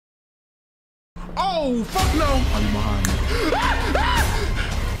Oh, fuck no. I'm behind me.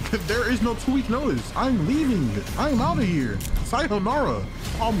 There is no 2 week notice. I'm leaving. I'm out of here. Sayonara.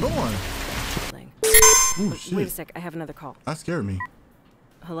 I'm going. Ooh, shit. Wait a sec. I have another call. That scared me.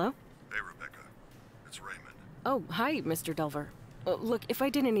 Hello? Hey, Rebecca. It's Raymond. Oh, hi, Mr. Delver. Look, if I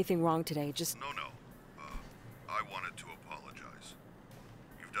did anything wrong today, just... No. I wanted to apologize.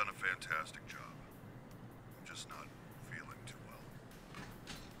 You've done a fantastic job. I'm just not feeling too well.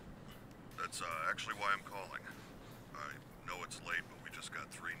 That's actually why I'm calling. I know it's late, but we just got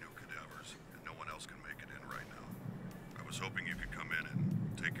 3 new cadavers, and no one else can make it in right now. I was hoping you could come in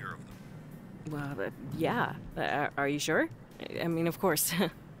and take care of them. Well, yeah. Are you sure? I mean, of course.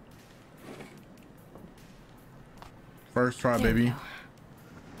 First try, baby.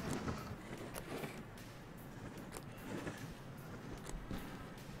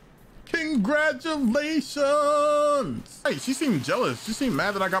 Congratulations! Hey, she seemed jealous. She seemed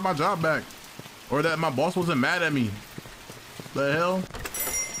mad that I got my job back. Or that my boss wasn't mad at me. The hell?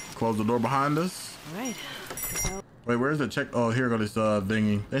 Close the door behind us. All right. Wait, where's the check? Oh, here go this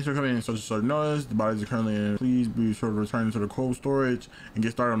thingy. Thanks for coming in such a short notice. The bodies are currently in. Please be sure to return to the cold storage and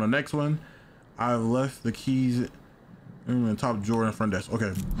get started on the next one. I've left the keys in the top drawer in the front desk.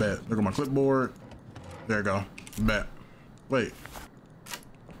 Okay, bet. Look at my clipboard. There you go. Bet. Wait.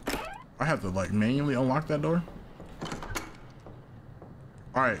 I have to like manually unlock that door.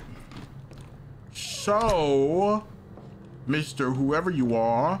 All right. So, Mr. Whoever you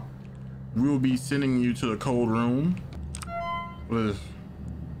are, we will be sending you to the code room. What is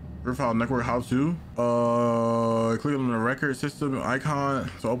this? File network how to. Click on the record system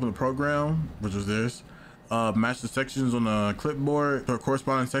icon to open the program, which is this. Match the sections on the clipboard to a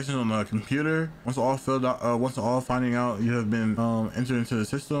corresponding section on the computer. Once all filled out, once all finding out you have been entered into the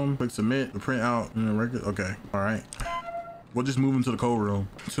system, click submit to print out in the record. Okay, all right. We'll just move into the code room.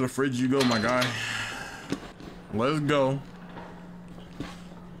 To the fridge you go, my guy. Let's go.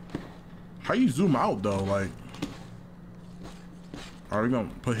 How you zoom out though? Like, are we gonna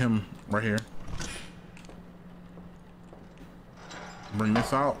put him right here? Bring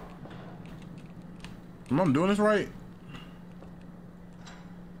this out. Am I doing this right?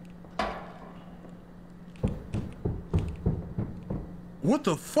 What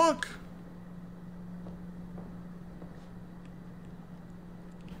the fuck?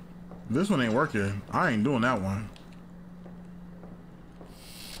 This one ain't working. I ain't doing that one.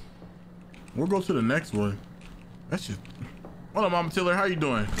 We'll go to the next one. That shit. Hold on, Mama Tiller, how you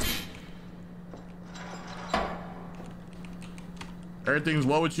doing? Everything's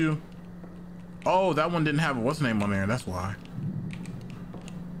well with you? Oh, that one didn't have a what's name on there, that's why.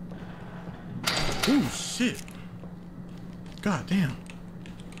 Ooh, shit. God damn.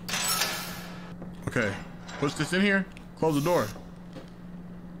 Okay, push this in here, close the door.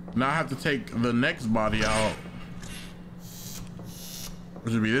 Now I have to take the next body out,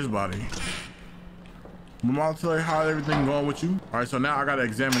 which would be this body. Mama, tell you how everything going with you. All right, so now I gotta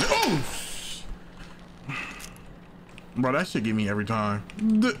examine it. Oh, bro, that shit get me every time.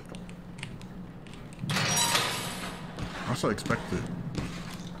 I should expect it.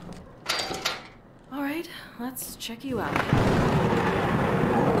 All right, let's check you out.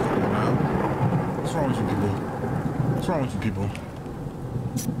 What's wrong with you people? What's wrong with you people?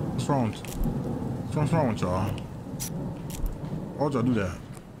 What's wrong with y'all? Why would y'all do that?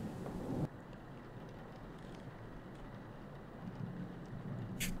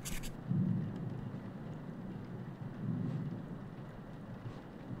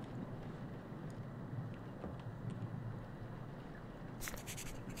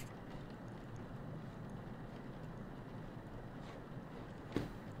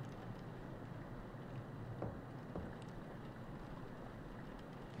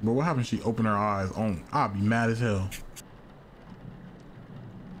 But what happens if she open her eyes on? I'll be mad as hell.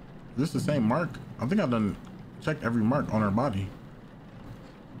 Is this the same mark? I think I've done checked every mark on her body.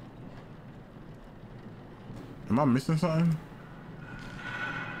 Am I missing something?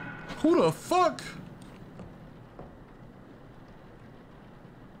 Who the fuck?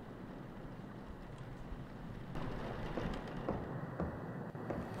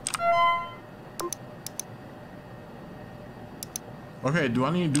 Okay, do I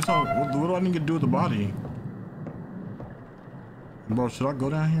need to do something? What do I need to do with the body? Bro, should I go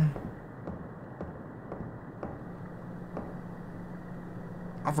down here?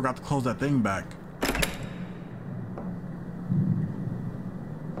 I forgot to close that thing back.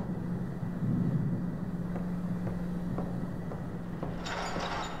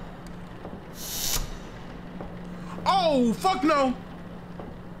 Oh, fuck no!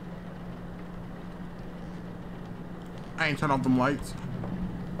 I ain't turn off them lights.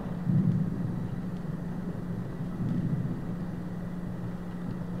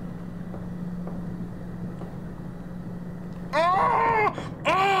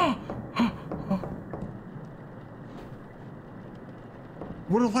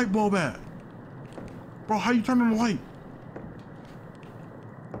 Where the light bulb at? Bro, how you turn on the light?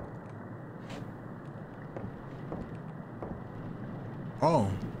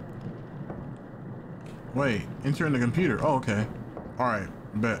 Oh. Wait, enter in the computer. Oh, okay. All right,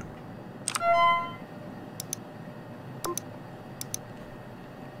 bet.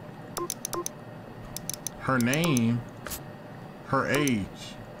 Her name, her age,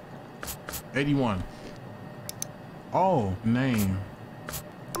 81. Oh, name,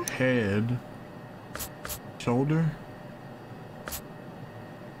 head, shoulder,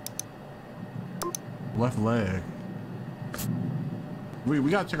 left leg. We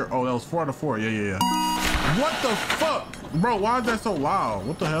gotta check her. Oh, that was 4 out of 4. Yeah. What the fuck? Bro, why is that so loud?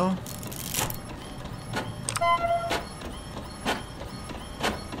 What the hell?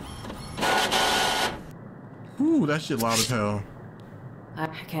 Ooh, that shit loud as hell. I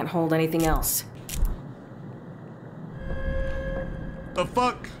can't hold anything else. The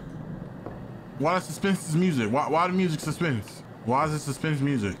fuck? Why the suspense is music? Why the music suspense? Why is it suspense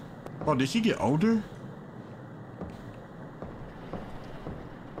music? Oh, did she get older?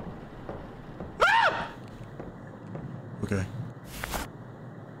 Ah! Okay.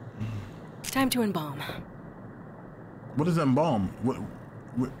 Time to embalm. What is embalm?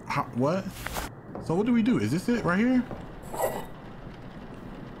 What? So what do we do? Is this it right here?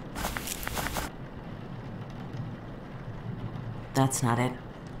 That's not it.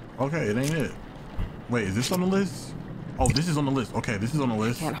 Okay, it ain't it. Wait, is this on the list? Oh, this is on the list. Okay, this is on the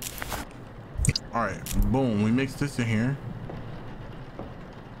list. All right, boom. We mix this in here.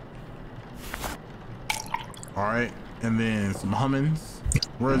 All right, and then some hummings.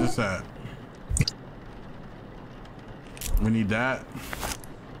 Where is this at? We need that.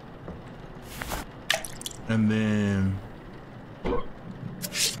 And then,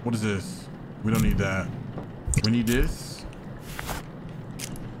 what is this? We don't need that. We need this.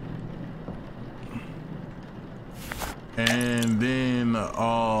 And then,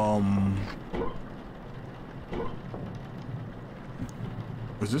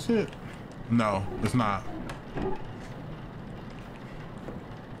 is this it? No, it's not.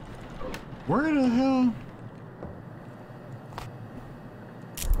 Where the hell?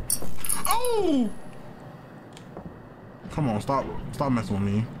 Oh! Come on, stop messing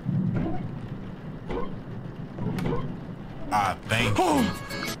with me. I thank you,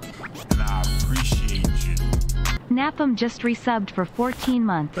 and I appreciate you. Napum just resubbed for 14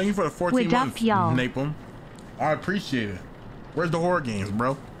 months. Thank you for the 14 With months, y'all. Napum. I appreciate it. Where's the horror games,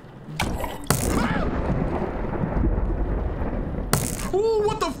 bro? Ooh,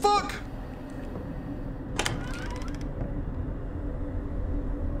 what the fuck?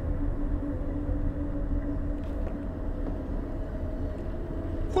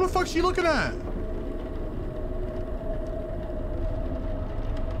 What the fuck she looking at?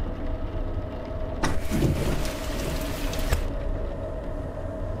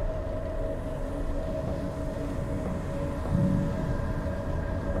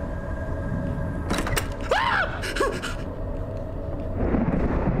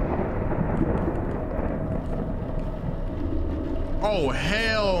 Oh,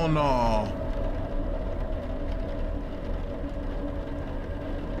 hell no.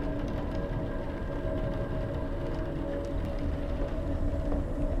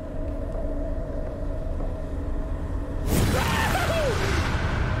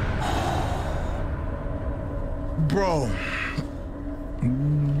 Bro.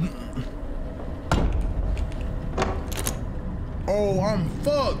 Oh, I'm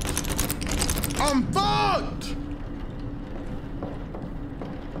fucked. I'm fucked.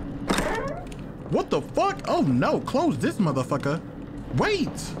 What the fuck? Oh no, close this motherfucker. Wait.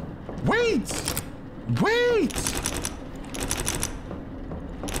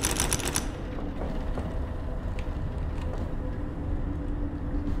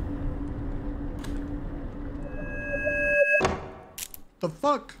 The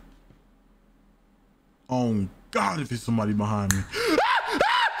fuck? Oh God, if it's somebody behind me.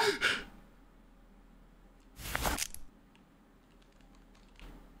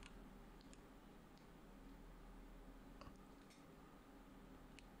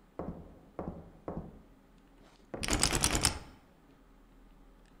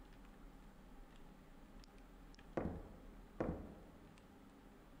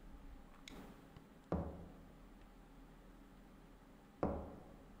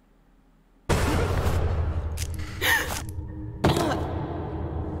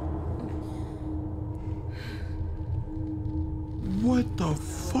 What the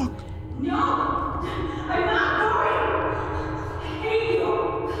fuck? No! I'm not going! I hate you!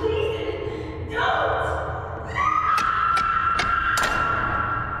 Please! Don't!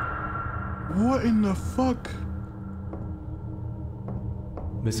 What in the fuck?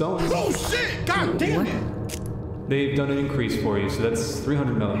 Miss Owens. Oh shit! God damn it! They've done an increase for you, so that's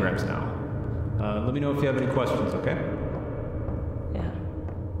 300 milligrams now. Let me know if you have any questions, okay? Yeah.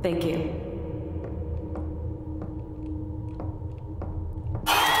 Thank you.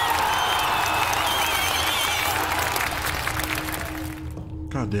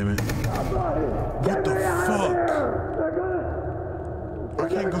 God damn it. What the fuck? I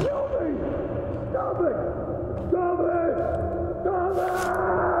can't go.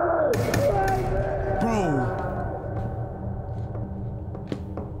 Bro.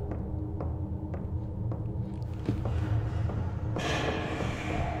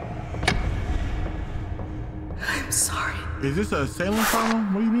 I'm sorry. Is this a assailant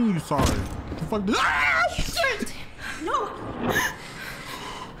problem? What do you mean you sorry? What the fuck? Ah, shit! No.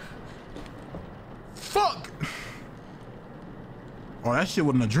 Fuck! Oh, that shit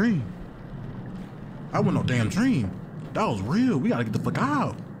wasn't a dream. That wasn't no damn dream. That was real. We gotta get the fuck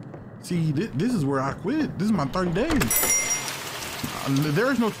out. See, this is where I quit. This is my 30 days.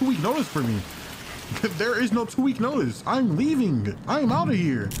 There is no 2-week notice for me. There is no 2-week notice. I'm leaving. I'm out of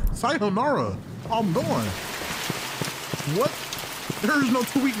here. Sayonara. I'm going. What? There is no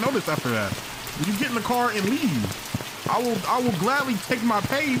 2-week notice after that. You get in the car and leave. I will gladly take my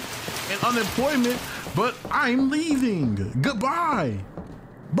pay and unemployment, but I'm leaving. Goodbye.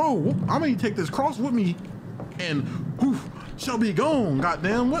 Bro, I'm gonna take this cross with me and whew, shall be gone.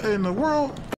 Goddamn, what in the world?